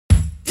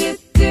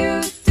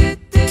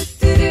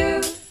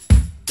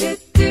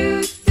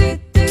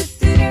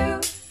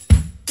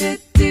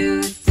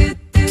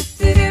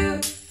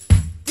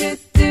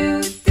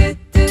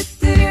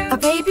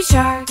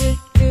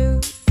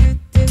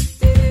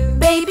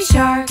Baby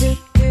shark,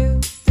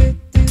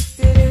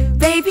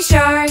 baby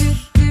shark,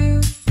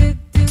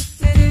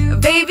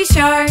 baby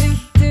shark,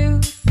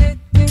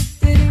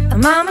 a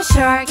mama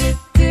shark,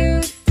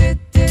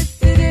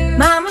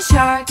 mama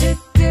shark,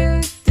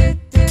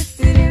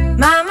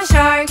 mama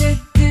shark,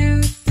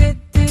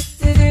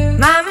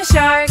 mama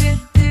shark,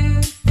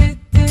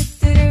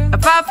 a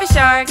papa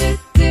shark,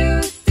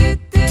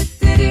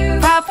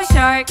 papa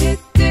shark,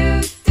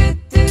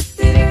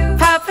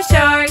 papa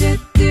shark,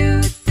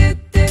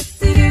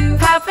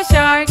 papa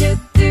shark, a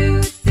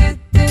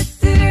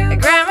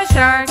grandma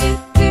shark,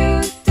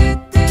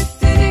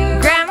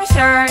 grandma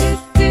shark,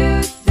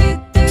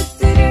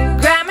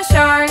 grandma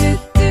shark,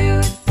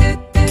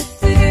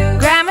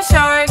 grandma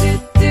shark.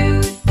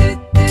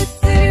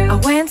 I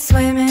went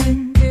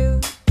swimming,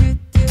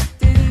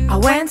 I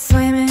went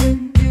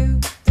swimming,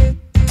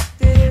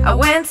 I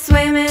went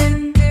swimming,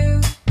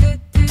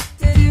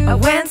 I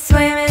went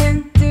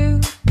swimming.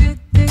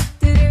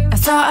 I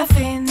saw a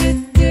fin,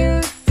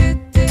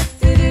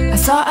 I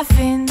saw a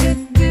fin,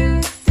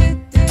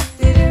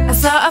 I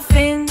saw a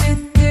fin,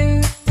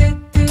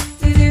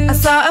 I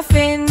saw a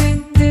fin.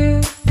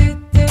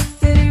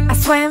 I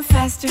swam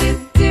faster,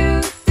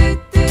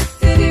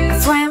 I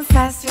swam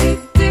faster,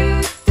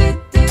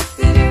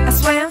 I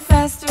swam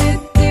faster,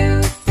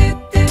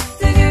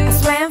 I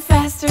swam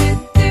faster.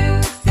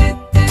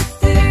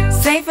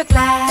 Safe at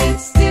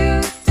last,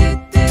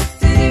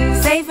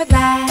 safe at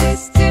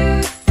last,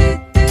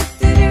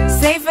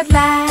 safe at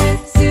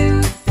last,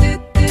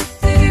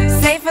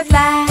 safe at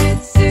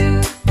last,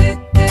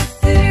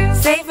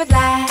 safe at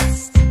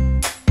last.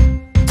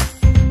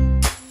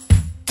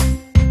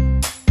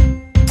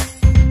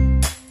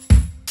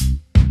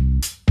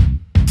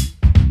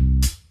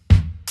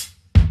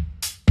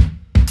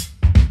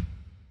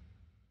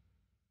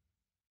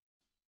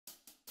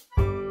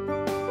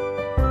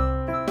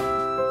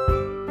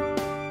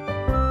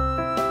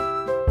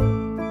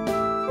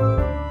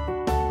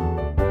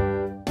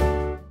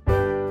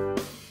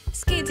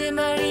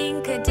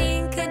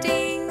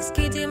 Skidamarinka-dinka-ding,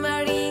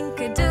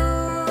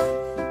 skidamarinka-doo,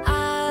 I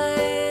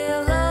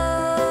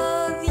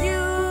love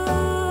you.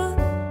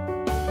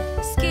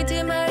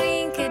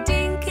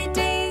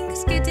 Skidamarinka-dinka-ding,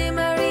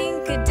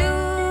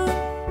 skidamarinka-doo,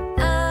 I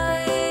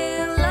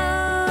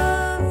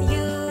love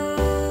you.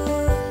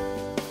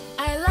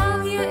 I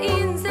love you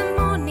in the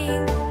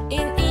morning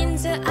and in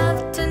the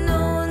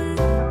afternoon.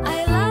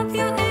 I love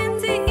you in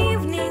the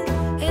evening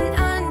and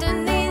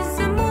underneath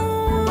the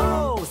moon.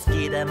 Oh,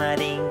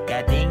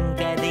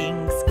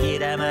 skidamarinka-dinka-ding,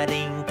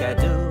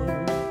 skidamarinka-doo,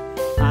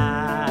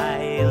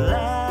 I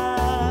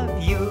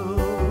love you.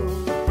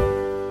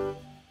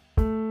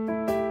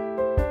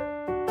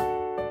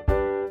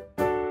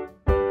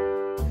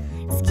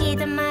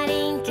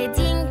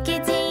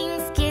 Skidamarinka-dinka-ding,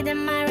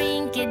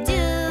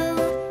 skidamarinka-doo,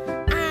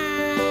 I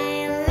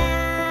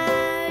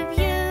love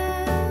you.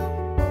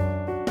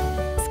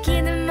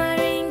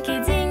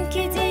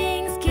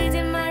 Skidamarinka-dinka-ding,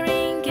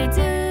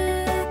 skidamarinka-doo,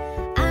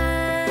 I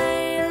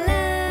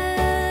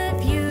love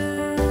you.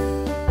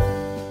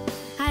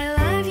 I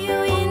love you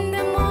in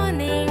the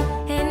morning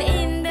and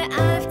in the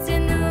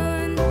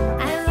afternoon.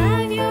 I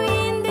love you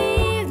in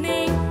the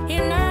evening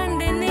and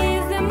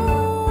underneath the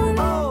moon.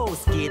 Oh,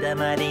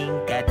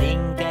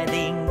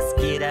 skidamarinka-dinka-ding,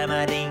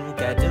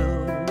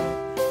 skidamarinka-doo,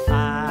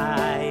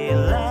 I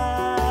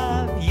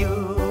love you.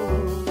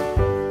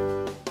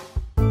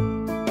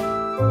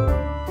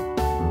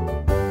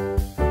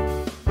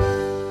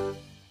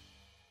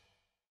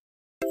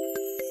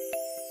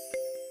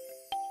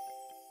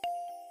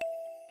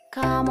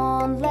 Come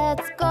on,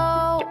 let's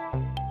go.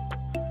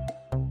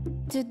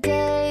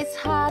 Today's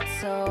hot,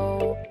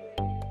 so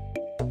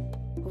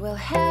we'll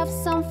have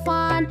some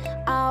fun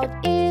out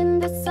in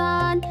the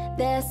sun.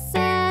 The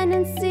sand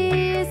and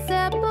sea is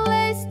a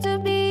place to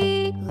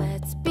be.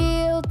 Let's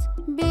build,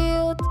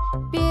 build,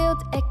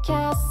 build a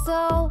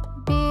castle.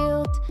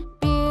 Build,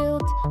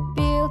 build,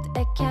 build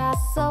a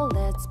castle.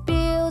 Let's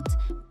build,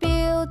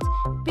 build,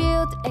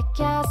 build a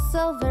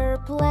castle. We're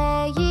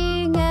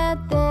playing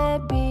at the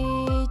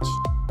beach.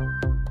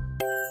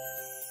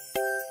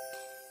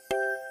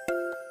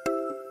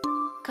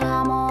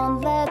 Come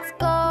on, let's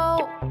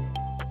go.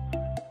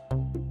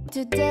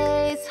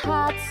 Today's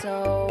hot,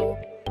 so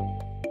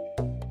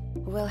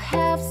we'll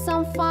have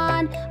some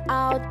fun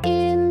out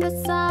in the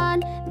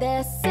sun.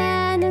 The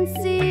sand and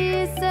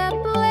sea is a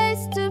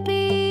place to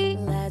be.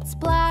 Let's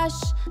splash,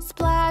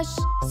 splash,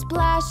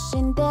 splash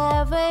in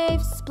the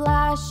waves.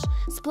 Splash,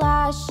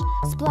 splash,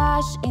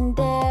 splash in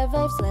the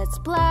waves. Let's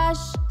splash,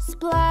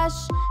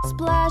 splash,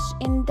 splash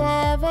in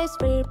the waves.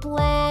 We're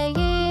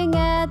playing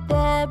at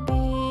the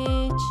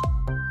beach.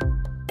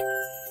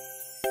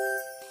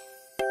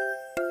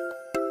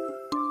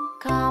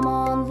 Come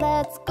on,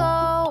 let's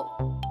go.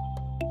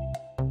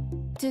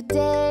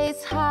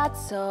 Today's hot,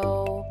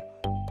 so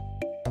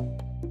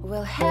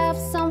we'll have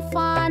some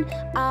fun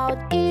out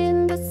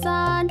in the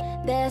sun.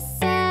 The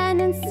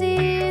sand and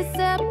sea is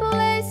a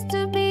place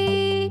to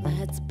be.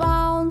 Let's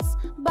bounce,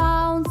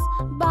 bounce,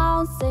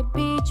 bounce a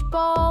beach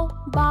ball.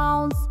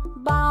 Bounce,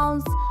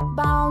 bounce,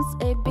 bounce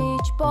a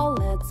beach ball.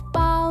 Let's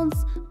bounce,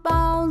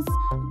 bounce,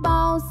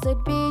 bounce a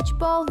beach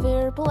ball.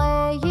 We're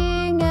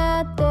playing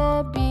at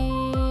the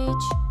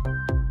beach.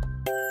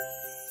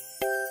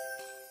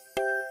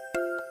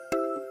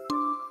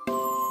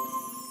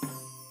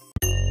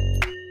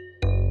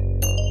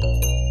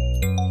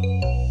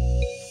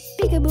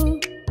 Peekaboo,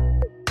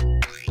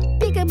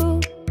 peekaboo,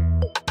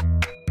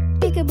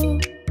 peekaboo,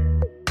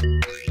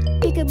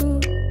 peekaboo,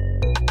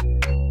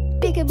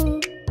 peekaboo,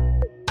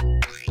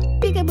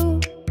 peekaboo.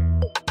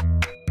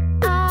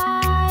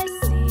 I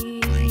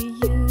see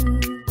you.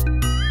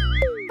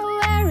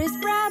 Where is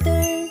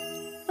brother?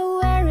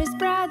 Where is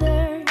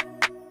brother?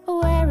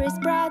 Where is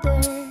brother?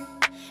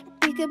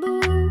 Peekaboo.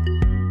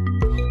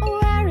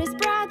 Where is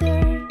brother?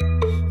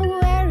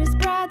 Where is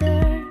brother?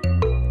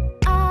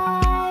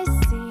 I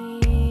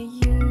see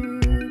you.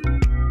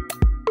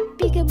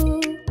 Peekaboo,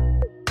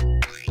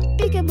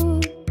 peekaboo,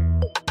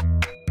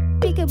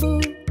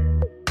 peekaboo,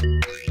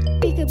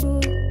 peekaboo,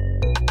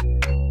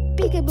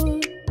 peekaboo,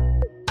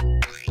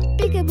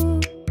 peekaboo.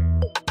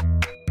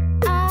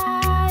 I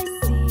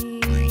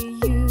see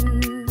you.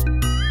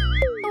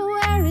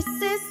 Where is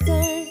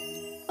sister?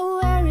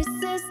 Where is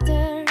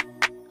sister?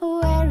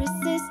 Where is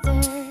sister?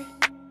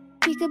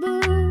 Peekaboo.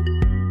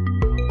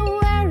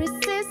 Where is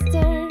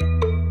sister?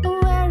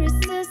 Where is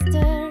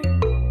sister?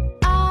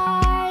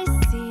 I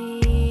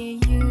see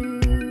you.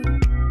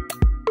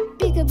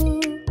 Peekaboo,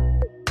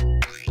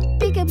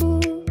 peekaboo,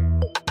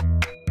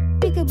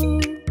 peekaboo,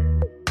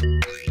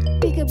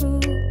 peekaboo,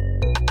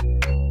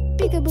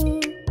 peekaboo,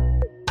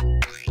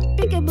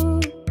 peekaboo.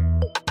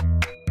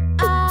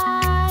 I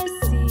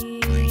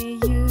see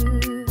you.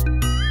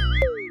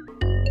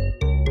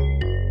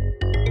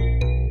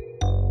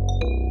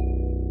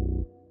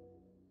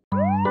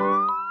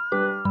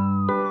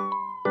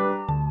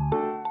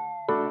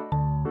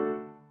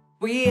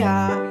 We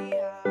are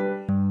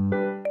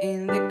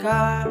in the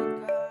car.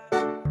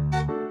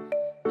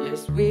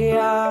 Yes, we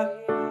are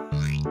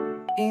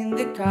in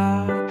the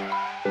car.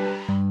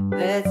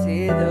 Let's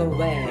see the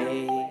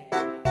way.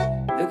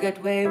 Look at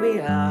where we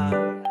are.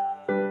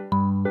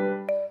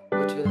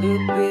 Would you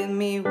look with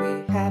me?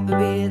 We happy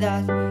with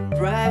us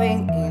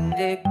driving in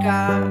the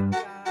car.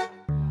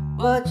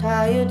 What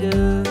shall you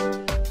do?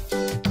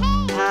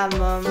 I'm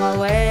on my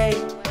way.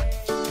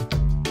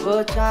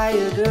 What shall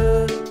you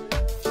do?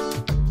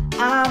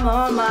 I'm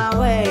on my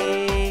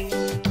way.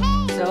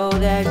 So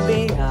that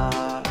we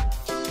are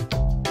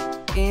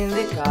in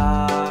the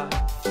car.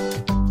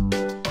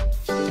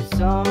 It's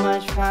so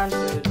much fun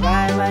to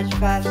drive much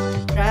fast,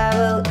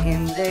 travel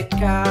in the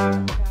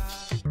car.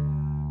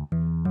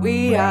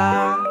 We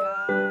are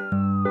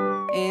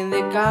in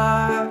the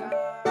car.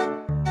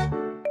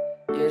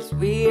 Yes,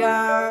 we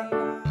are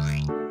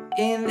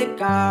in the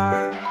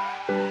car.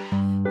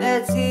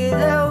 Let's see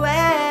the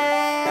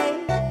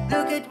way.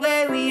 Look at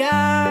where we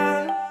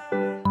are.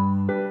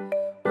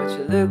 Would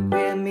you look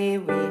with me?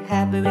 We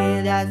happy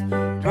with us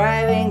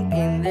driving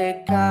in the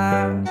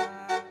car.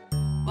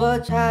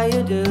 What shall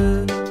you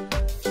do?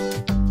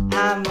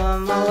 I'm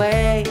on my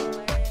way.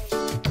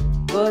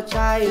 What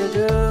shall you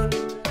do?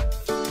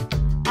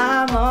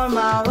 I'm on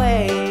my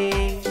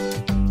way.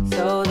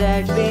 So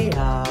that we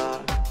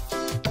are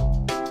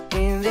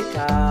in the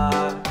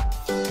car.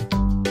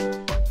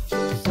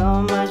 It's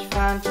so much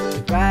fun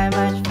to drive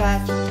much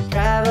fast,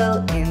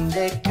 travel in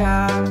the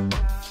car.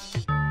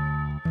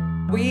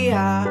 We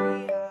are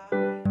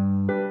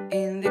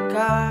in the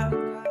car.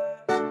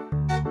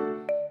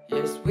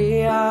 Yes,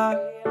 we are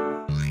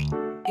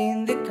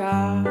in the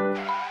car.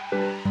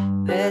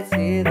 Let's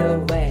see the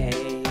way.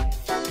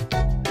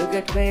 Look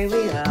at where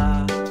we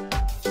are.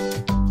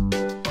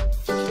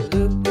 Would you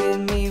look with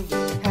me?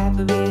 We're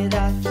happy with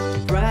us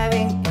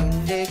driving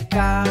in the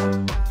car.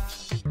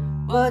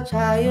 What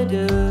shall you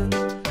do?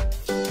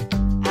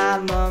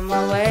 I'm on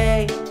my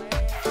way.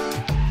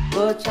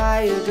 What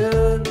shall you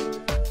do?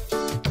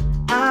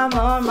 I'm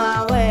on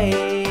my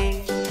way.